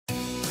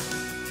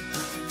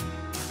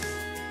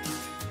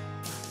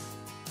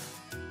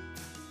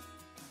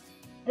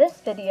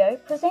video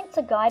presents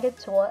a guided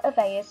tour of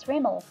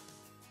ASReml.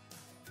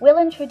 We'll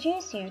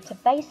introduce you to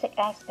basic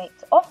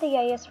aspects of the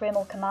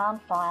ASReml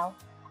command file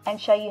and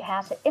show you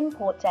how to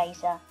import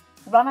data,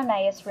 run an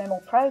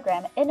ASReml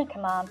program in a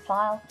command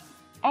file,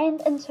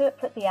 and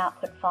interpret the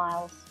output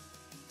files.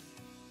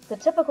 The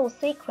typical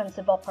sequence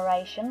of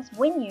operations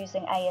when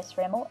using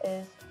ASReml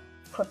is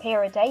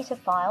prepare a data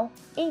file,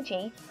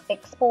 e.g.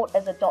 export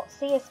as a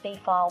 .csv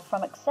file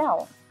from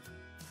Excel.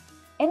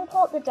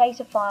 Import the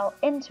data file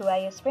into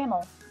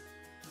ASReml.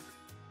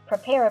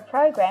 Prepare a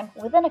program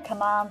within a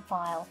command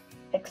file,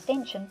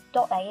 extension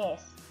 .as.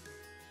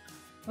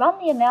 Run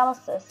the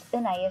analysis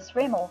in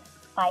ASReml,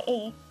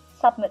 i.e.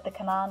 submit the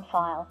command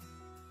file.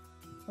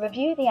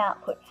 Review the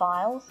output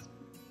files.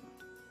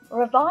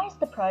 Revise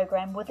the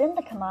program within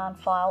the command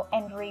file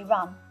and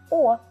rerun,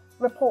 or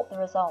report the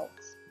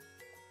results.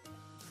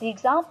 The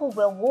example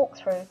we'll walk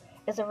through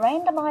is a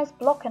randomized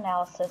block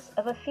analysis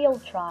of a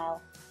field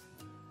trial.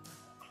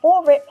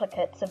 4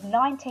 replicates of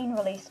 19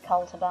 released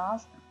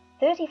cultivars,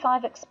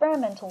 35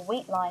 experimental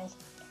wheat lines,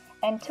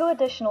 and 2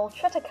 additional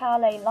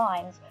triticale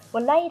lines were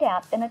laid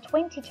out in a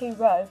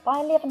 22-row by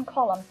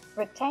 11-column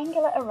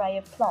rectangular array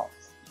of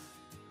plots.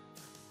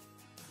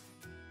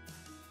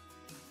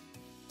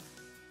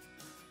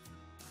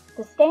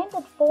 The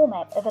standard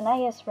format of an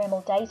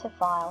ASReml data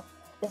file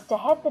is to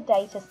have the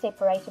data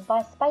separated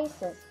by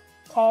spaces,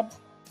 tabs,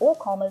 or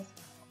commas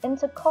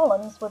into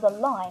columns with a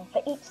line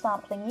for each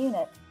sampling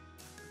unit.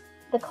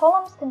 The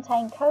columns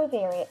contain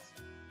covariates,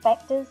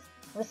 factors,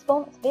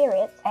 response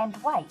variates, and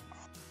weights.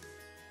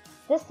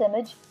 This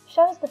image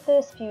shows the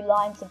first few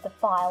lines of the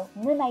file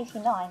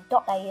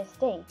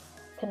nin89.asd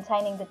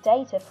containing the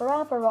data for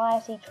our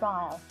variety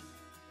trial.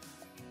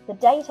 The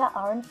data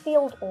are in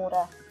field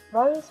order,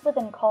 rows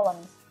within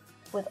columns,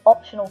 with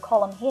optional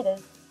column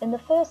headers in the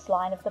first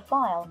line of the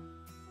file.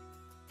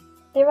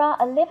 There are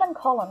 11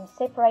 columns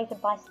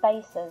separated by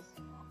spaces,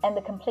 and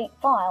the complete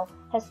file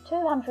has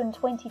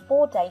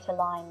 224 data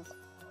lines,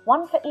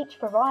 one for each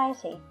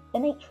variety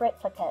in each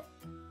replicate.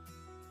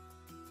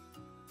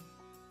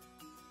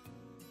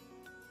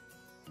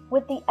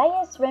 With the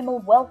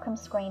ASReml welcome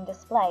screen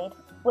displayed,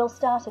 we'll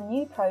start a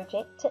new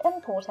project to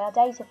import our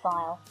data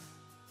file.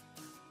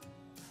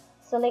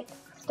 Select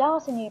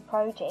Start a New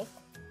Project,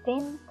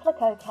 then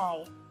click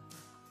OK.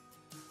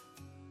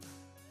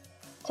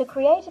 To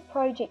create a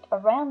project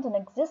around an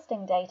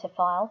existing data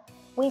file,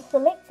 we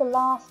select the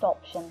last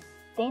option,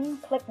 then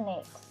click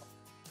Next.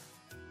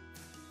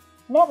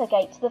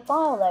 Navigate to the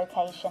file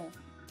location.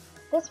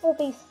 This will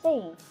be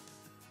C,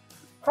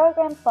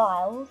 Program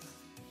Files,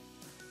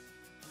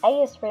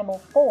 ASReml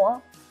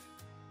 4,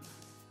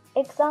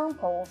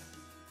 Examples,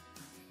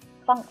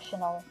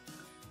 Functional.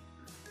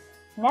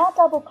 Now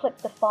double-click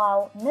the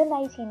file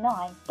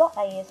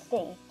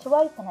nin89.asd to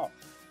open it.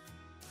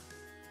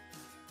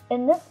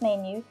 In this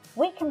menu,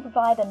 we can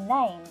provide a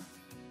name,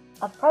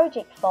 a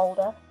project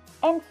folder,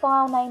 and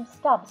file name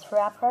stubs for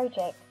our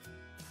project.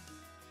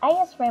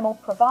 ASReml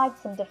provides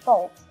some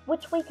defaults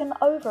which we can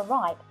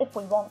overwrite if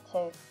we want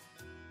to.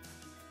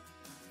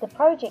 The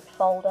project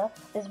folder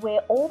is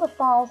where all the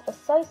files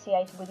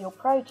associated with your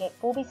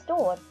project will be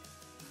stored.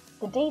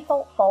 The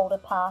default folder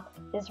path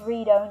is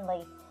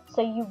read-only,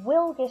 so you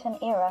will get an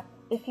error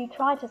if you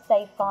try to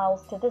save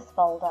files to this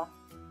folder.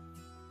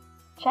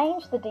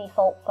 Change the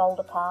default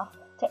folder path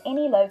to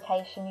any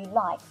location you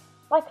like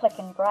by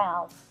clicking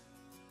Browse.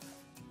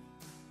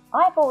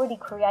 I've already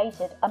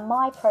created a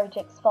My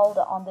Projects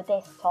folder on the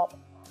desktop,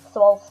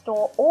 so I'll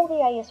store all the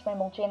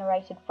ASReml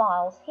generated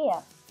files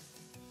here.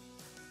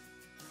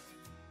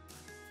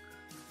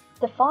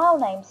 The file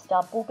name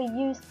stub will be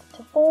used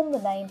to form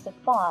the names of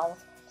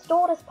files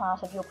stored as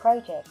part of your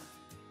project.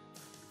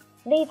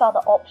 Leave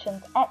other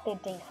options at their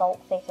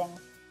default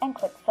settings and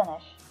click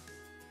Finish.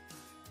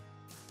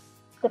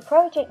 The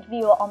project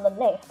viewer on the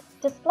left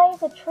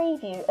displays a tree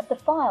view of the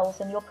files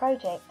in your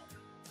project.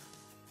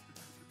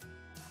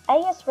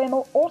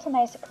 ASReml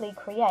automatically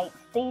creates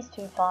these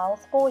 2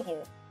 files for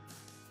you.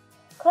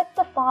 Click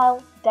the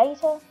file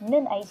data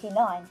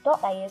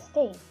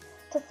nin89.asd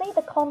to see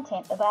the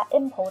content of our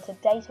imported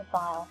data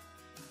file.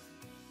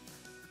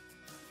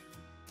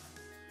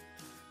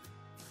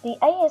 The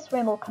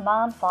ASReml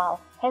command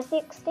file has the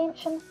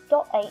extension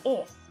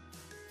 .as.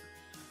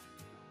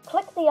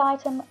 Click the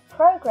item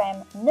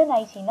Program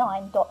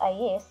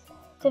nin89.as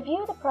to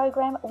view the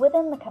program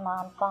within the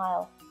command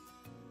file.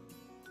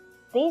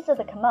 These are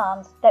the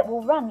commands that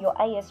will run your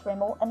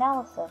ASReml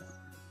analysis.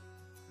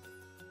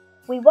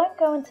 We won't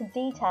go into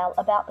detail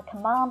about the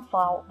command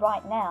file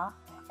right now,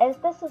 as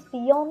this is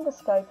beyond the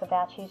scope of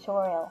our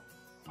tutorial.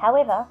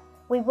 However,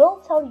 we will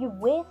tell you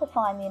where to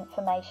find the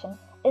information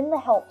in the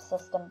help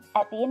system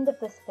at the end of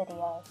this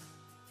video.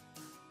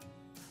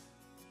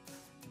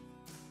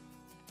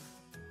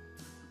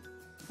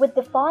 With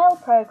the file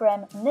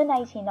program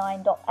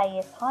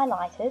nin89.as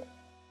highlighted,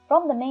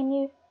 from the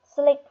menu,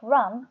 select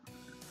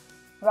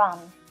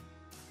Run.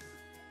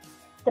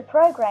 The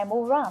program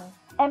will run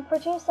and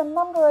produce a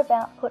number of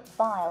output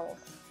files.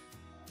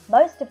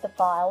 Most of the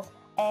files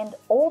and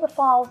all the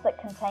files that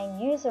contain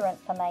user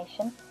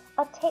information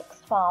are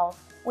text files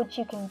which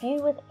you can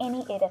view with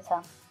any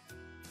editor.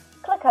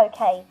 Click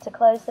OK to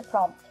close the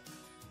prompt.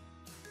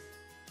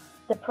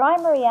 The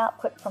primary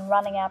output from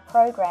running our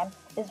program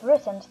is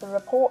written to the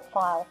report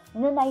file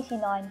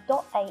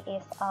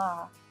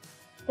nin89.asr.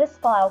 This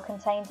file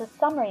contains a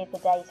summary of the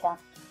data,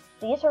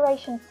 the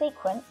iteration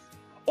sequence,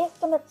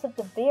 estimates of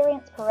the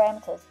variance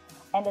parameters,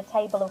 and a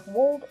table of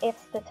walled F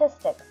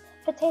statistics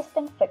for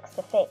testing fixed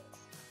effects.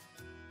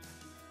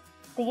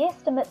 The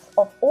estimates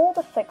of all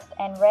the fixed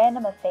and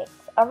random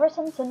effects are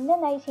written to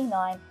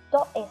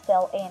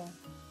nin89.sln.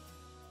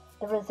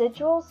 The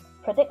residuals,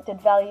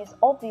 predicted values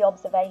of the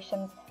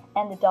observations,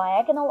 and the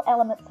diagonal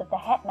elements of the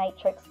hat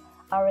matrix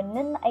are in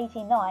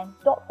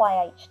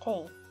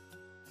nin89.yht.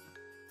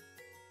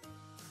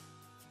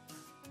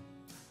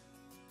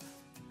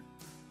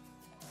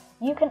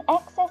 You can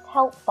access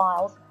help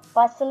files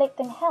by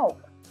selecting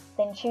Help,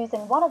 then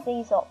choosing one of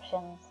these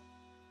options.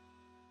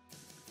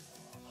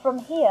 From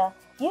here,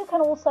 you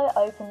can also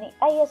open the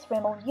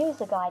ASReml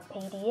User Guide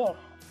PDF.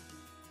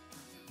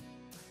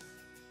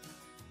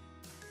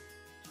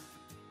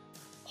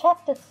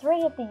 Chapter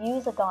 3 of the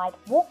User Guide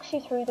walks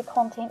you through the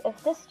content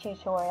of this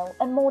tutorial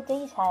in more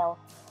detail,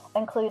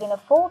 including a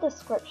full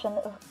description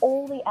of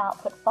all the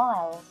output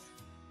files.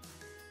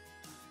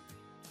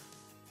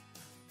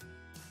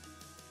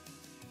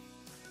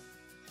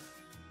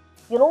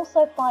 You'll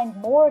also find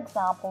more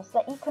examples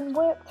that you can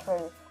work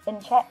through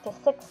in Chapter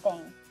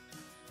 16.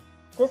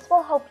 This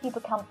will help you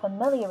become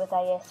familiar with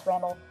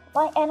ASReml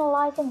by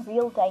analysing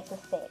real data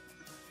sets.